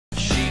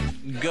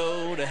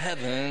go to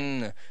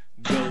heaven.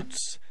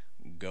 Goats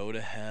go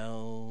to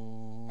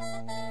hell.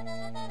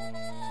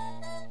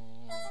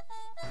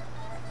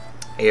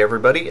 Hey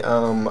everybody,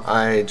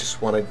 I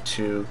just wanted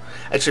to,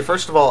 actually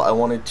first of all I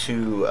wanted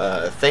to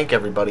thank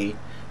everybody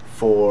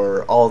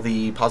for all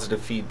the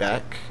positive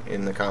feedback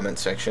in the comment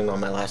section on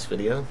my last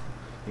video.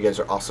 You guys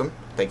are awesome,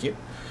 thank you.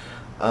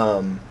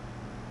 But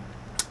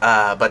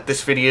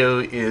this video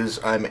is,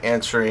 I'm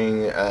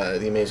answering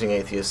The Amazing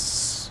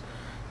Atheist's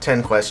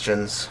 10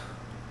 questions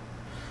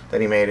that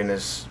he made in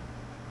his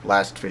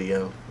last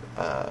video.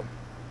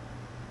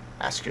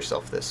 Ask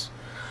yourself this.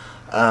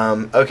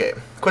 Okay,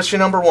 question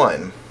number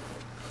 1.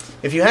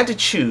 If you had to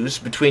choose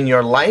between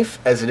your life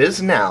as it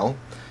is now,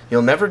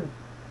 you'll never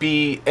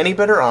be any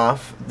better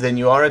off than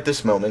you are at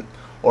this moment,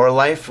 or a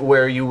life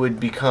where you would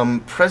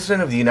become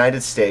President of the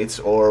United States,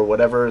 or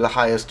whatever the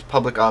highest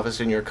public office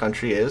in your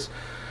country is,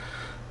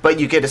 but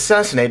you get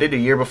assassinated a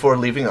year before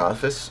leaving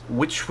office,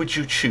 which would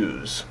you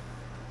choose?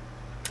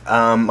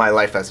 My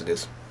life as it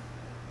is.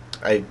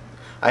 I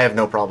have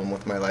no problem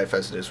with my life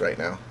as it is right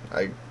now.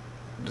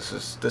 This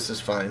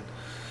is fine.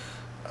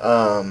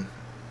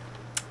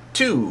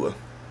 2.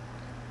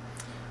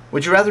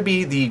 Would you rather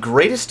be the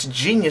greatest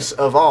genius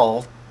of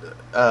all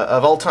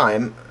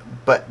time,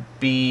 but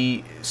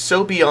be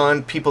so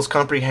beyond people's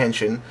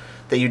comprehension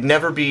that you'd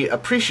never be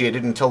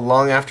appreciated until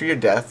long after your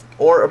death,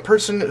 or a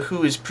person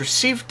who is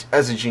perceived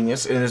as a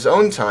genius in his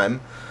own time,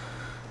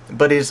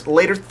 but is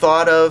later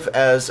thought of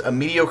as a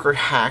mediocre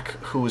hack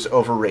who is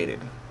overrated?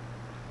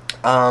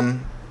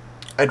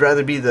 I'd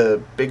rather be the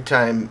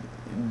big-time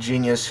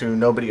genius who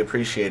nobody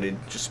appreciated,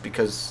 just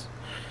because,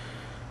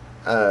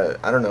 I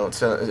don't know,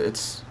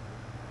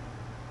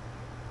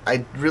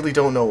 I really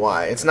don't know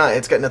why. It's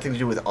got nothing to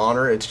do with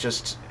honor. It's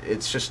just,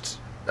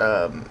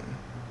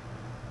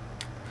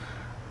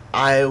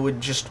 I would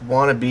just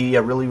want to be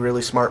a really,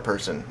 really smart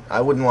person.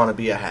 I wouldn't want to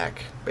be a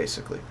hack,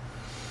 basically.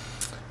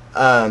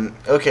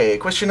 Okay,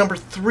 question number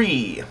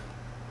 3.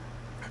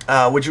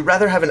 Would you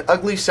rather have an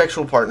ugly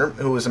sexual partner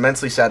who is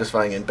immensely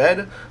satisfying in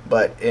bed,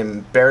 but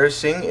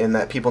embarrassing in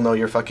that people know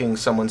you're fucking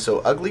someone so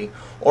ugly,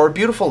 or a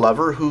beautiful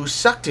lover who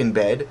sucked in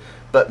bed,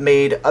 but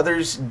made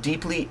others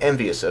deeply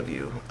envious of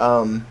you?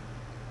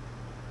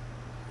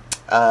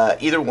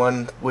 Either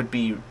one would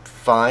be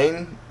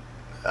fine,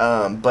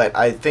 but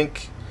I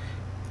think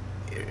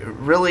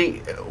really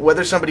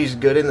whether somebody's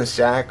good in the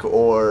sack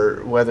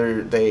or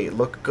whether they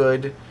look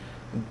good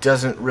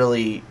doesn't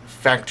really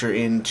factor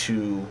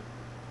into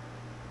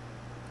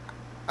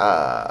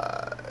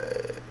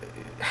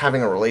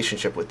having a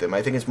relationship with them.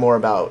 I think it's more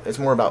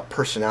about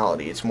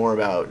personality. It's more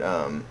about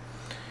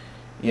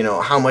you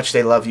know, how much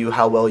they love you,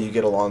 how well you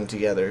get along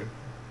together.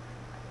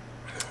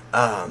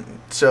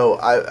 So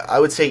I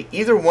would say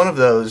either one of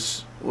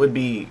those would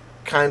be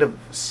kind of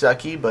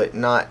sucky, but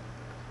not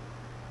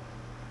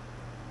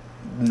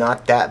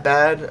that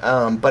bad.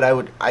 But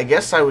I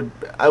guess I would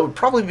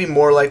probably be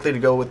more likely to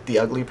go with the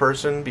ugly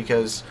person,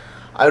 because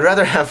I would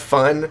rather have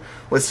fun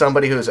with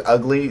somebody who's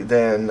ugly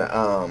than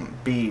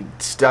be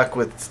stuck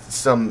with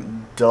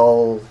some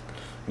dull,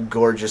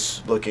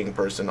 gorgeous-looking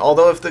person.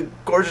 Although if the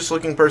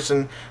gorgeous-looking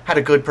person had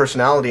a good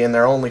personality and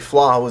their only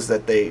flaw was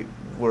that they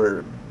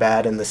were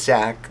bad in the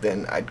sack,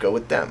 then I'd go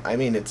with them. I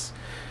mean, it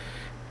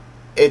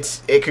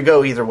could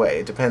go either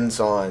way. It depends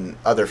on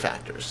other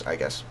factors, I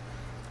guess.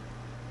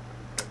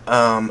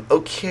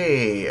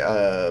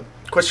 Okay,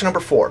 question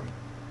number 4.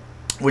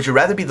 Would you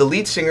rather be the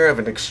lead singer of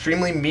an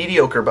extremely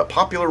mediocre but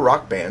popular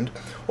rock band,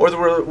 or the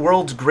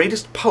world's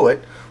greatest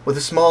poet with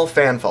a small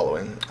fan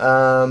following?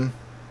 I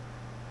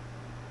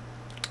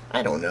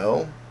don't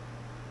know.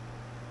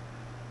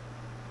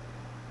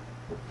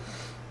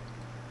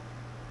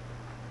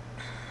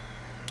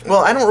 Well,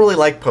 I don't really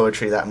like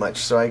poetry that much,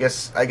 so I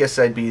guess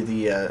I'd be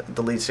the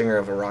lead singer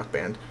of a rock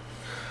band.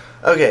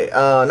 Okay,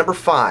 number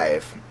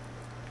 5.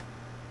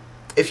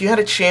 If you had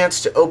a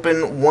chance to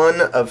open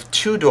one of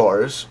 2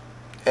 doors,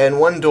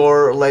 and one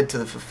door led to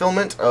the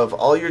fulfillment of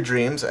all your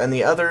dreams, and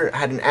the other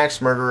had an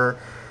axe murderer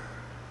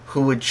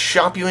who would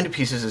chop you into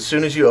pieces as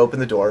soon as you open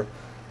the door,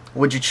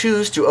 would you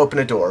choose to open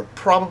a door?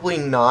 Probably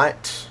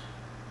not.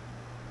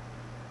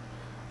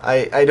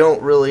 I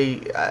don't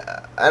really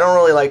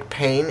like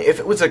pain. If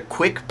it was a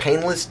quick,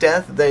 painless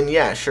death, then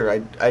yeah, sure,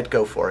 I'd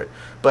go for it.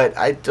 But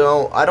I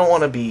don't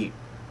want to be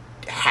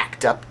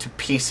hacked up to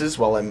pieces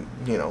while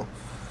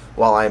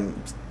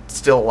I'm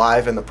still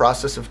alive in the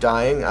process of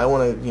dying. I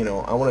want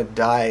to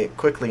die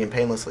quickly and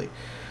painlessly.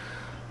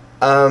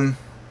 Question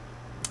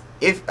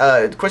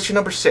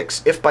number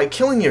 6. If by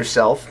killing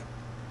yourself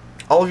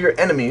all of your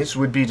enemies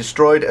would be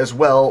destroyed as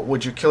well,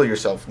 would you kill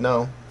yourself?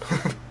 No.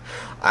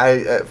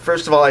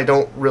 First of all, I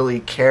don't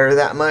really care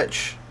that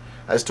much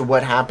as to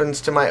what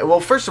happens to my... Well,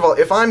 first of all,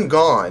 if I'm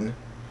gone,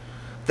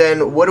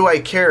 then what do I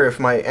care if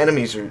my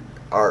enemies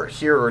are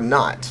here or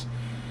not?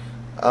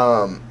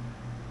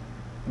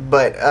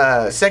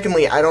 But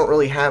secondly, I don't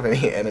really have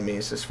any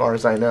enemies as far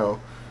as I know.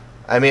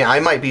 I mean, I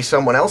might be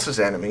someone else's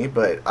enemy,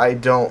 but I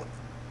don't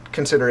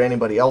consider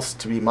anybody else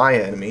to be my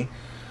enemy.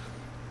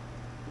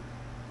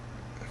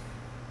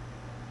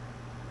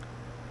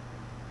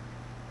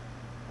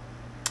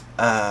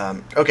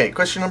 Okay,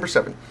 question number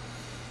 7.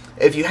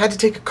 If you had to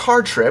take a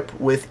car trip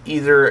with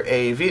either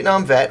a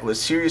Vietnam vet with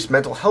serious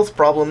mental health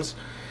problems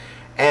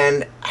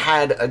and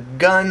had a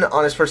gun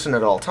on his person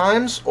at all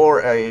times,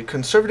 or a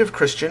conservative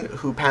Christian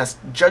who passed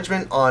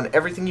judgment on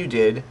everything you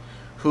did,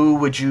 who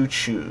would you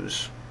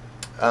choose?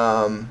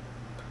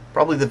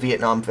 Probably the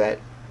Vietnam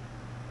vet.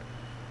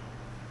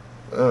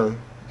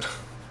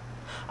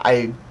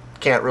 I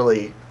can't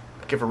really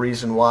give a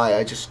reason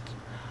why.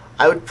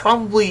 I would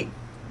probably,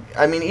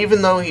 I mean,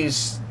 even though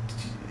he's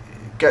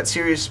got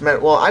serious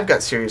well, I've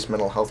got serious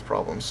mental health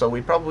problems, so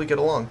we'd probably get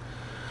along.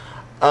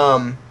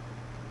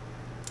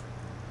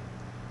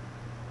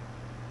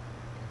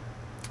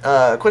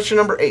 Question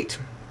number 8.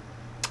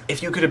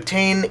 If you could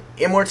obtain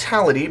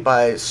immortality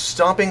by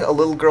stomping a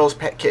little girl's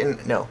pet kitten,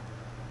 no.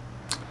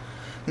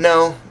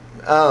 No.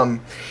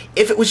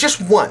 If it was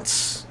just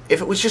once,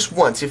 if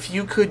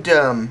you could,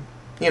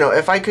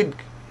 if I could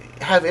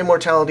have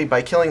immortality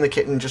by killing the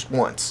kitten just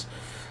once,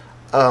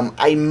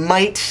 I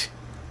might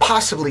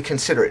possibly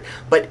consider it.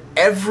 But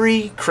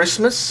every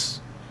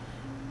Christmas,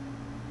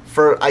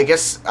 for, I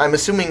guess, I'm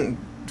assuming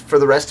for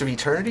the rest of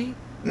eternity?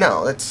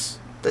 No, that's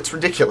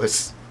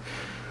ridiculous.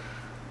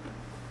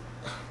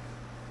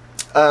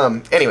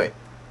 Anyway.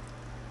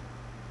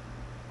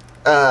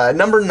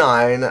 Number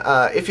 9,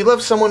 if you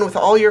love someone with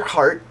all your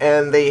heart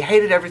and they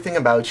hated everything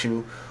about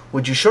you,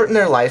 would you shorten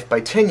their life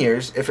by 10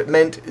 years if it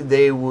meant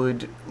they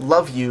would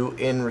love you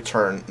in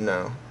return?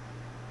 No.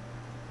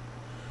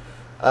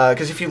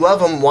 Because if you love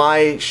them,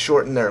 why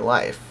shorten their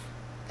life?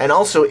 And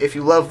also, if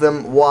you love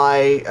them,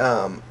 why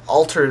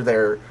alter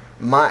their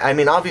mind? I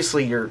mean,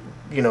 obviously,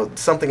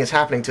 something is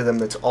happening to them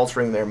that's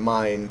altering their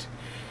mind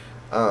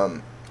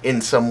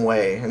in some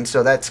way, and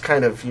so that's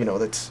kind of,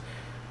 that's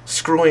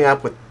screwing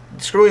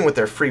with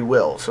their free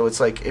will. So it's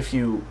like if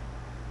you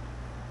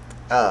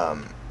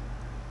love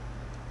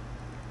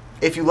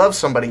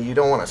somebody, you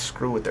don't want to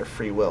screw with their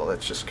free will.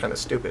 That's just kind of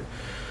stupid.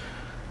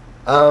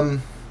 Well,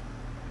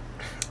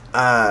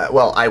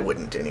 I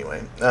wouldn't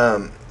anyway.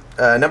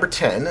 Number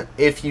 10,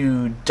 if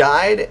you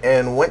died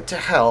and went to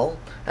hell,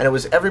 and it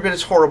was every bit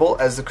as horrible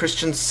as the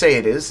Christians say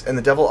it is, and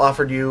the devil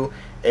offered you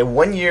a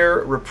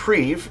 1-year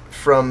reprieve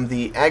from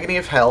the agony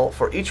of hell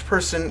for each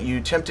person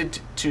you tempted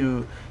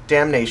to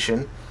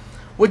damnation,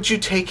 would you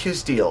take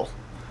his deal?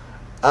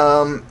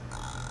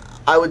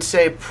 I would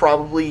say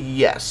probably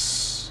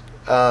yes.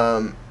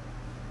 I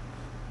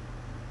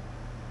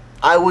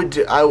would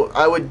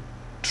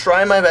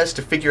try my best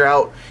to figure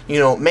out,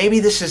 maybe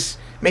this is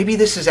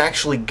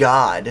actually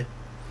God,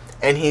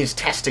 and he's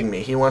testing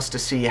me. He wants to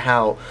see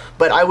how.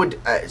 But I would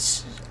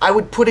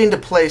put into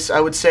place. I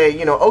would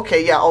say,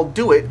 okay, yeah, I'll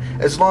do it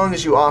as long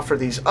as you offer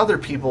these other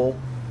people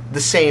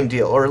the same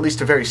deal, or at least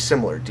a very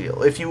similar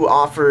deal. If you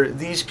offer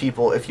these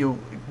people, if you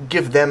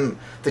give them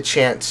the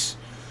chance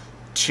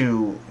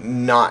to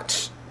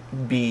not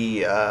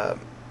be,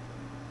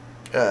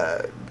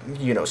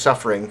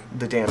 suffering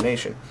the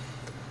damnation,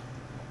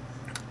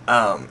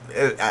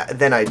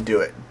 then I'd do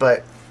it.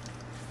 But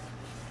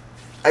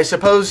I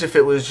suppose if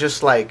it was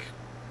just like,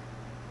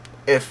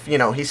 if,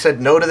 he said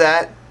no to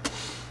that,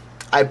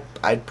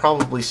 I'd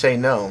probably say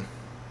no.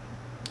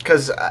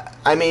 Because,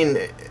 I mean,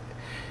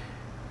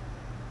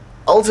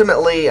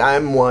 ultimately,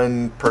 I'm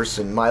one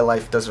person. My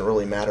life doesn't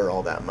really matter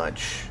all that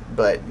much.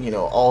 But,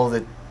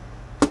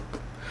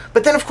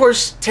 but then, of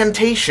course,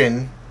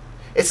 temptation,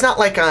 it's not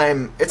like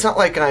I'm,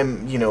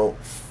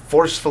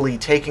 forcefully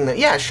taking that.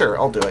 Yeah, sure,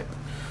 I'll do it.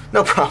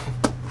 No problem.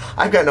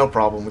 I've got no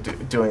problem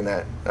with doing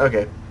that.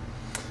 Okay.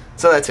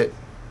 So that's it.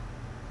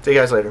 See you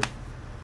guys later.